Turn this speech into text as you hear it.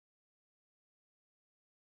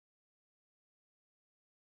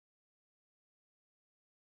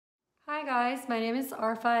Hi guys, my name is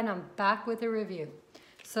Arfa and I'm back with a review.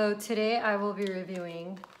 So today I will be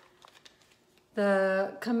reviewing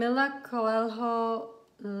the Camila Coelho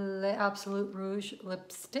Le Absolute Rouge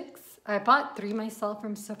lipsticks. I bought 3 myself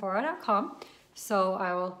from Sephora.com, so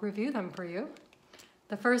I will review them for you.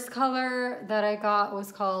 The first color that I got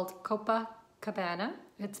was called Copacabana.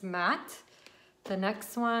 It's matte. The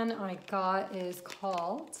next one I got is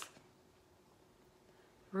called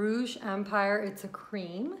Rouge Empire. It's a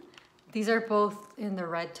cream. These are both in the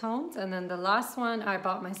red tones. And then the last one I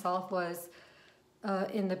bought myself was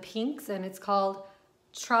in the pinks, and it's called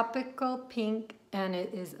Tropical Pink, and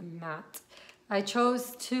it is matte. I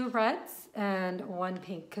chose 2 reds and 1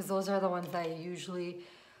 pink because those are the ones that I usually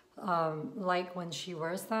like when she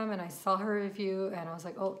wears them. And I saw her review and I was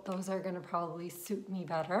like, oh, those are gonna probably suit me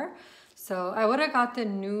better. So I would have got the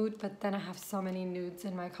nude, but then I have so many nudes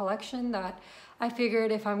in my collection that I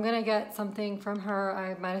figured if I'm gonna get something from her,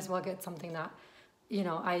 I might as well get something that, you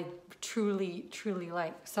know, I truly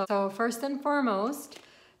like. So first and foremost,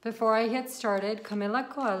 before I get started, Camila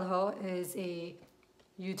Coelho is a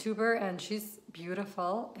YouTuber and she's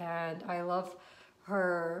beautiful and I love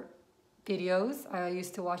her videos. I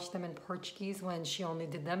used to watch them in Portuguese when she only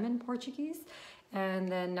did them in Portuguese, and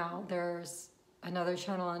then now there's another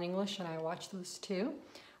channel in English and I watch those too.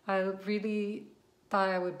 I really thought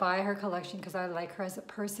I would buy her collection because I like her as a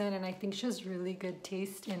person and I think she has really good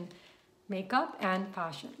taste in makeup and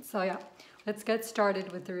fashion. So yeah, let's get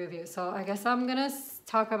started with the review. So I guess I'm gonna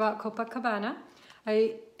talk about Copacabana.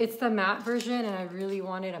 It's the matte version and I really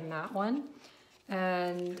wanted a matte one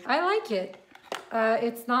and I like it.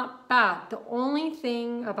 It's not bad. The only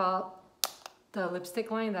thing about the lipstick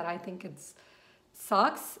line that I think it's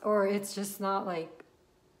sucks, or it's just not like,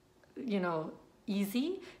 you know,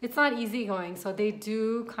 easy. It's not easy going, so they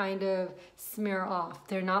do kind of smear off.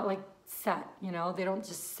 They're not like set, you know, they don't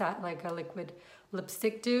just set like a liquid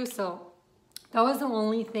lipstick do. So that was the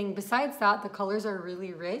only thing. Besides that, the colors are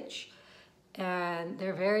really rich and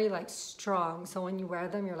they're very like strong, so when you wear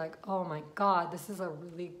them you're like, oh my god, this is a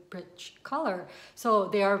really rich color. So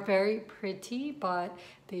they are very pretty, but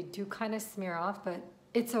they do kind of smear off, but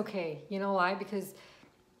it's okay. You know why? Because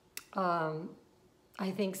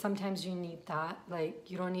I think sometimes you need that,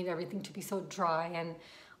 like you don't need everything to be so dry and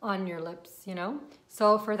on your lips, you know.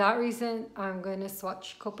 So for that reason I'm going to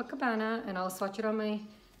swatch Copacabana and I'll swatch it on my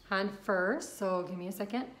hand first, so give me a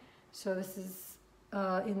second. So this is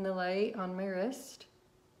in the light on my wrist,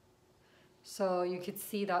 so you could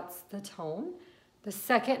see that's the tone. The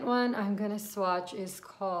second one I'm gonna swatch is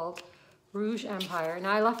called Rouge Empire.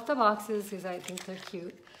 Now I left the boxes because I think they're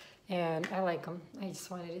cute and I like them. I just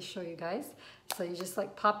wanted to show you guys. So you just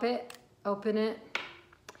like pop it, open it.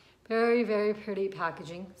 Very, very pretty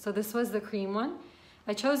packaging. So this was the cream one.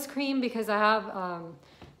 I chose cream because I have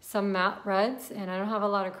some matte reds and I don't have a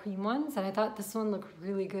lot of cream ones, and I thought this one looked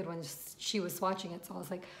really good when she was swatching it, so I was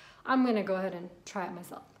like, I'm gonna go ahead and try it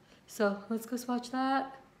myself. So let's go swatch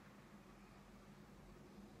that.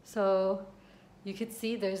 So you could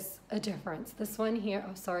see there's a difference. This one here,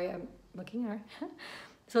 oh sorry, I'm looking at her.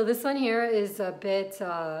 So this one here is a bit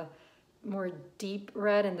more deep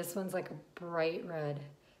red and this one's like a bright red.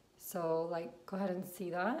 So like, go ahead and see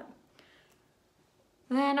that.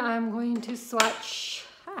 Then I'm going to swatch.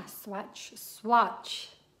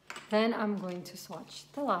 Then I'm going to swatch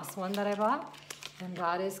the last one that I bought, and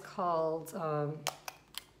that is called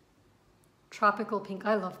Tropical Pink.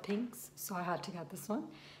 I love pinks, so I had to get this one,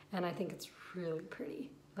 and I think it's really pretty.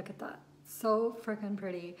 Look at that, so freaking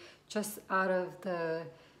pretty. Just out of the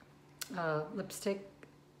lipstick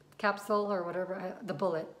capsule or whatever, the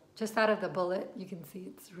bullet. Just out of the bullet, you can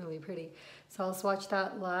see it's really pretty. So I'll swatch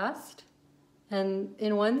that last, and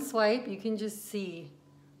in one swipe, you can just see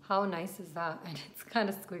how nice is that? And it's kind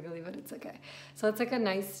of squiggly, but it's okay. So it's like a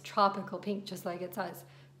nice tropical pink, just like it says.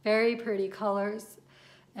 Very pretty colors.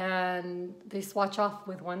 And they swatch off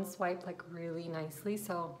with one swipe like really nicely.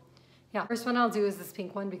 So yeah, first one I'll do is this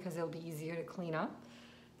pink one because it'll be easier to clean up.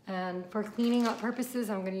 And for cleaning up purposes,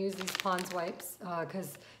 I'm gonna use these Pond's wipes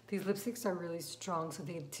because these lipsticks are really strong, so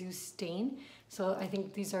they do stain. So I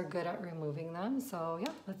think these are good at removing them. So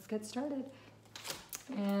yeah, let's get started.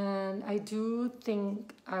 And I do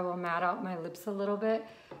think I will matte out my lips a little bit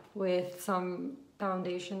with some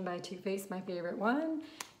foundation by Too Faced, my favorite one.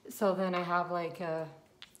 So then I have like a,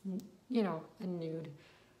 you know, a nude,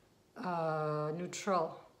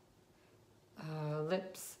 neutral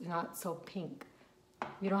lips, not so pink.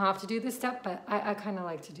 You don't have to do this step, but I kind of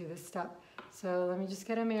like to do this step. So let me just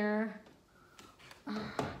get a mirror.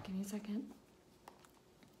 Give me a second.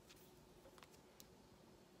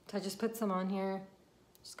 So I just put some on here.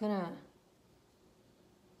 Just gonna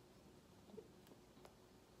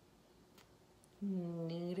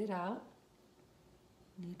knead it out,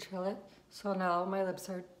 neutral it. So now my lips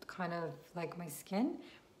are kind of like my skin.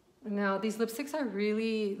 Now these lipsticks are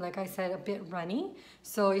really, like I said, a bit runny.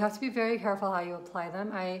 So you have to be very careful how you apply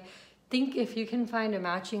them. I think if you can find a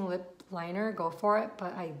matching lip liner, go for it,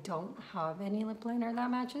 but I don't have any lip liner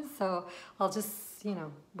that matches. So I'll just, you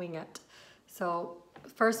know, wing it. So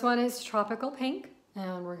first one is Tropical Pink,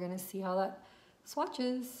 and we're gonna see how that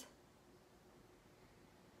swatches.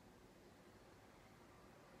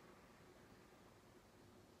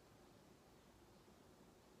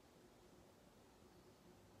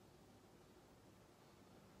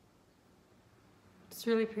 It's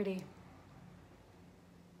really pretty.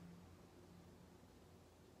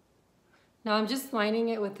 Now I'm just lining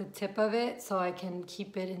it with the tip of it so I can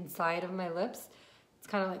keep it inside of my lips. It's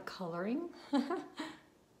kind of like coloring.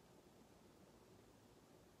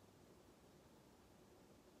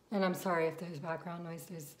 And I'm sorry if there's background noise,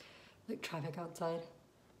 there's like traffic outside.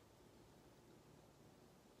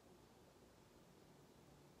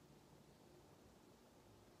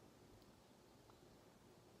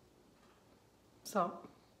 So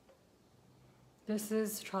this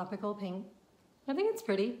is Tropical Pink. I think it's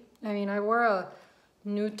pretty. I mean, I wore a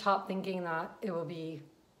nude top thinking that it would be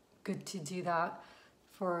good to do that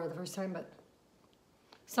for the first time, but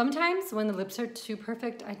sometimes when the lips are too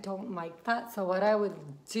perfect, I don't like that. So what I would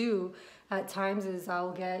do at times is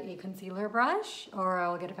I'll get a concealer brush or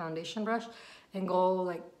I'll get a foundation brush and go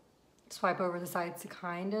like swipe over the sides to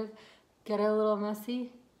kind of get it a little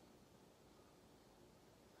messy.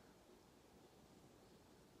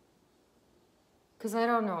 Because I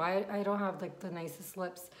don't know, I don't have like the nicest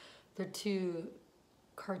lips. They're too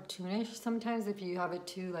cartoonish sometimes if you have it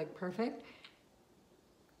too like perfect.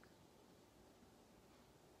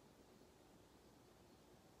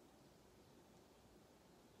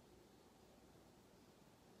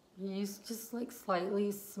 You just like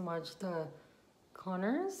slightly smudge the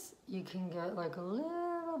corners. You can get like a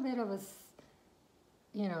little bit of a,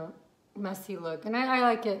 you know, messy look. And I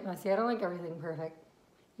like it messy. I don't like everything perfect.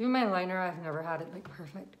 Even my liner, I've never had it like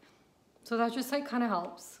perfect. So that just like kind of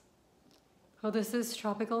helps. So this is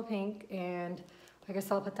Tropical Pink, and I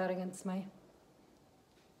guess I'll put that against my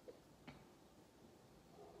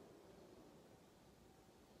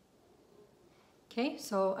okay,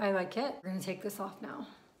 so I like it. We're gonna take this off now.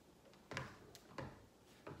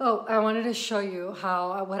 Oh, I wanted to show you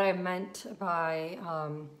how what I meant by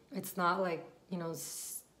it's not like, you know,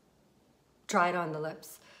 dried on the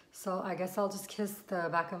lips. So I guess I'll just kiss the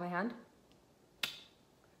back of my hand.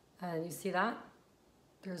 And you see that?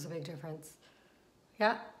 There's a big difference.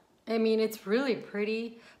 Yeah, I mean, it's really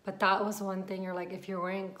pretty, but that was one thing. You're like, if you're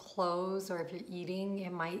wearing clothes or if you're eating,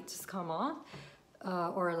 it might just come off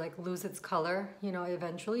or like lose its color, you know,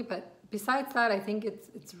 eventually. But besides that, I think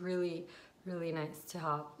it's really, really nice to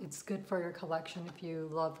have. It's good for your collection if you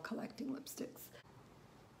love collecting lipsticks.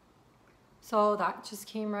 So that just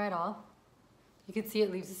came right off. You can see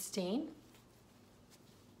it leaves a stain.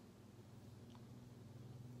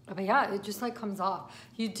 But yeah, it just like comes off.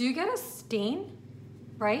 You do get a stain,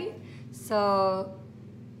 right? So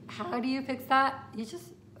how do you fix that? You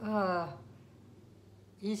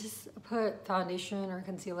just put foundation or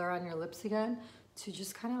concealer on your lips again to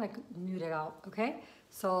just kind of like nude it out, okay?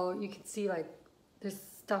 So you can see like this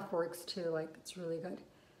stuff works too, like it's really good.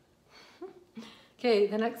 Okay,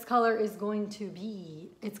 the next color is going to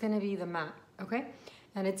be, it's gonna be the matte, okay?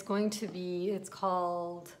 And it's going to be, it's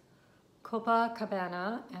called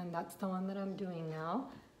Copacabana, and that's the one that I'm doing now.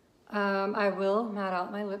 I will matte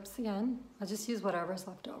out my lips again. I'll just use whatever's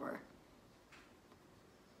left over.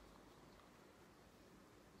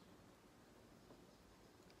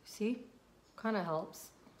 See? Kind of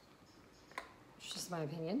helps. It's just my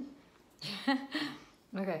opinion.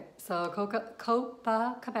 Okay, so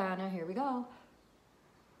Copacabana, here we go.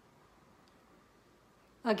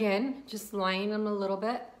 Again, just line them a little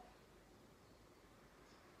bit.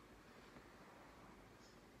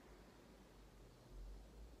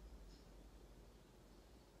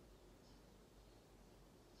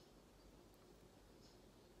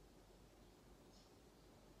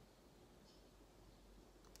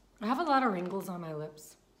 I have a lot of wrinkles on my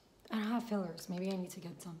lips. I don't have fillers. Maybe I need to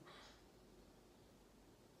get some.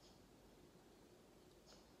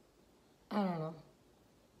 I don't know.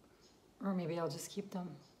 Or maybe I'll just keep them.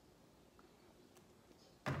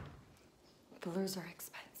 Fillers are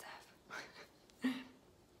expensive.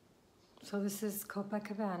 So this is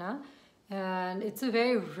Copacabana, and it's a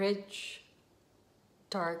very rich,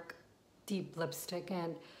 dark, deep lipstick,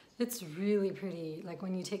 and it's really pretty. Like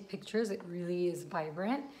when you take pictures, it really is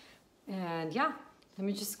vibrant. And yeah, let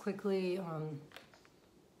me just quickly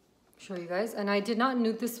show you guys. And I did not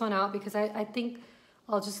nude this one out because I think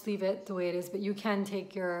I'll just leave it the way it is, but you can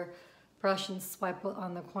take your brush and swipe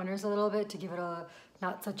on the corners a little bit to give it a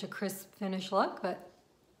not such a crisp finish look, but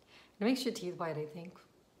it makes your teeth white, I think.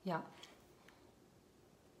 Yeah.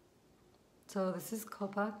 So this is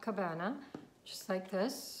Copacabana, just like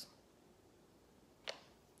this.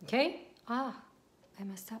 Okay. Ah, I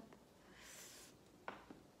messed up.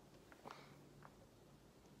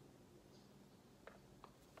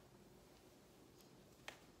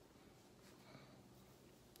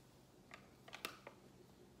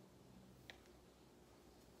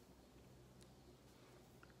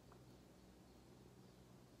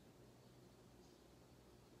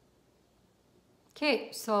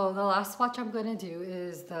 Okay, so the last swatch I'm gonna do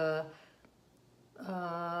is the,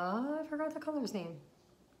 I forgot the color's name.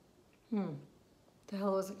 The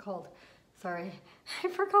hell was it called? Sorry, I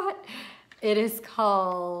forgot. It is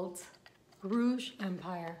called Rouge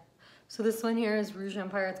Empire. So this one here is Rouge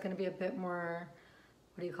Empire. It's gonna be a bit more,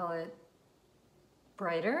 what do you call it?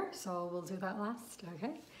 Brighter, so we'll do that last,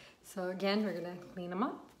 okay? So again, we're gonna clean them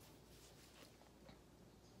up.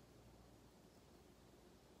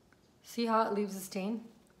 See how it leaves a stain?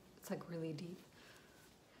 It's like really deep.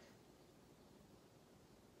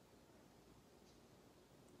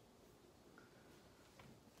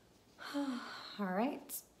 All right,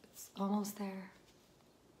 it's almost there.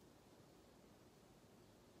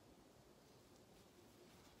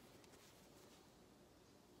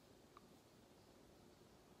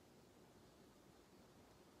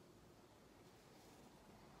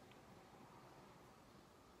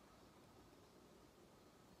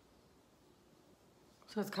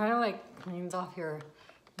 So it's kind of like cleans off your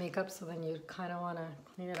makeup, so then you kind of want to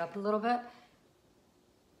clean it up a little bit.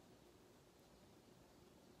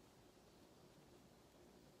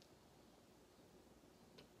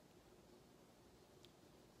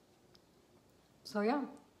 So yeah,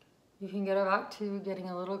 you can get it back to getting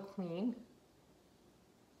a little clean.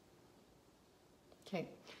 Okay,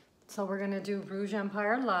 so we're gonna do Rouge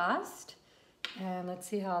Empire last, and let's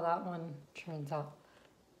see how that one turns out.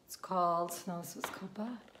 It's called, no, this was Copa.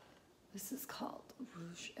 This is called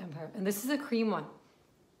Rouge Empire, and this is a cream one.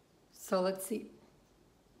 So let's see.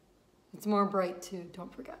 It's more bright too,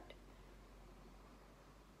 don't forget.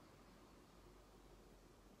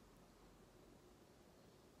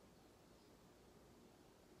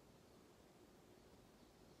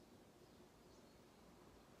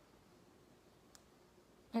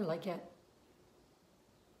 I like it.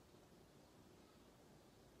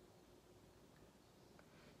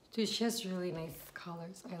 Dude, she has really nice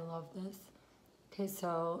colors. I love this. Okay,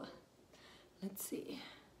 so let's see.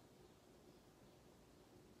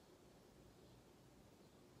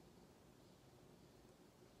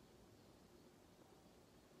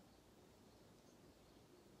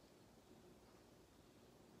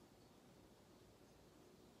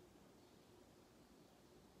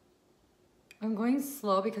 I'm going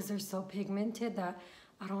slow because they're so pigmented that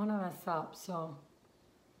I don't want to mess up, so.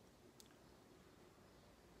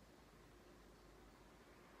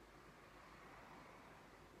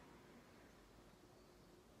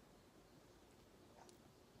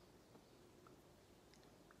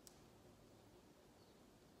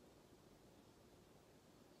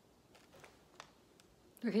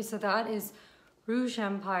 Okay, so that is Rouge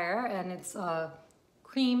Empire, and it's a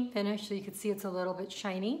cream finish, so you can see it's a little bit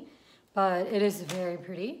shiny, but it is very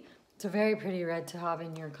pretty. It's a very pretty red to have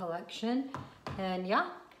in your collection. And yeah,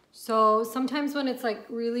 so sometimes when it's like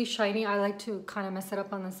really shiny, I like to kind of mess it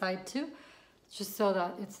up on the side too, just so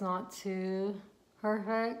that it's not too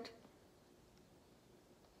perfect.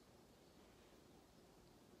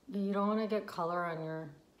 You don't want to get color on your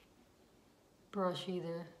brush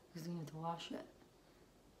either, because you need to wash it.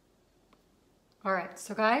 All right,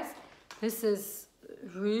 so guys, this is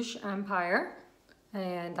Rouge Empire,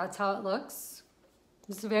 and that's how it looks.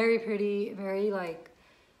 It's very pretty, very like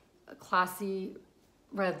classy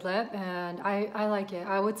red lip, and I like it.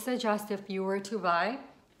 I would suggest if you were to buy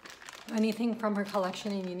anything from her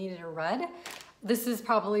collection and you needed a red, this is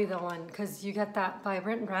probably the one, because you get that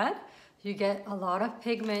vibrant red, you get a lot of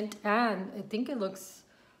pigment, and I think it looks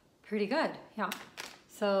pretty good. Yeah,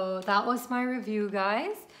 so that was my review,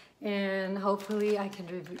 guys. And hopefully I can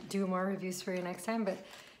do more reviews for you next time. But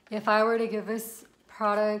if I were to give this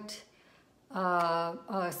product out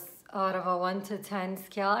of a 1 to 10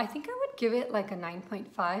 scale, I think I would give it like a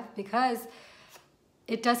 9.5, because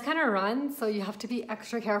it does kind of run, so you have to be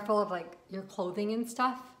extra careful of like your clothing and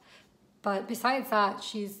stuff. But besides that,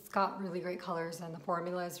 she's got really great colors and the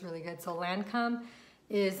formula is really good. So Lancome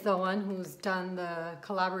is the one who's done the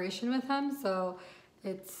collaboration with him, so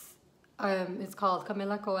it's It's called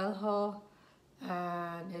Camila Coelho,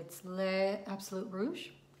 and it's Le Absolute Rouge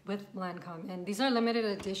with Lancome. And these are limited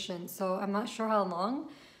edition, so I'm not sure how long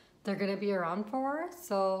they're gonna be around for.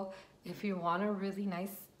 So if you want a really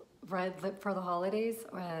nice red lip for the holidays,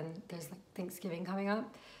 and there's like Thanksgiving coming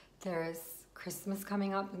up, there's Christmas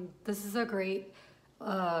coming up, and this is a great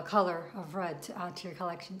color of red to add to your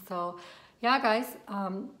collection. So yeah, guys,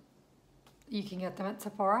 you can get them at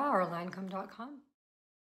Sephora or Lancome.com.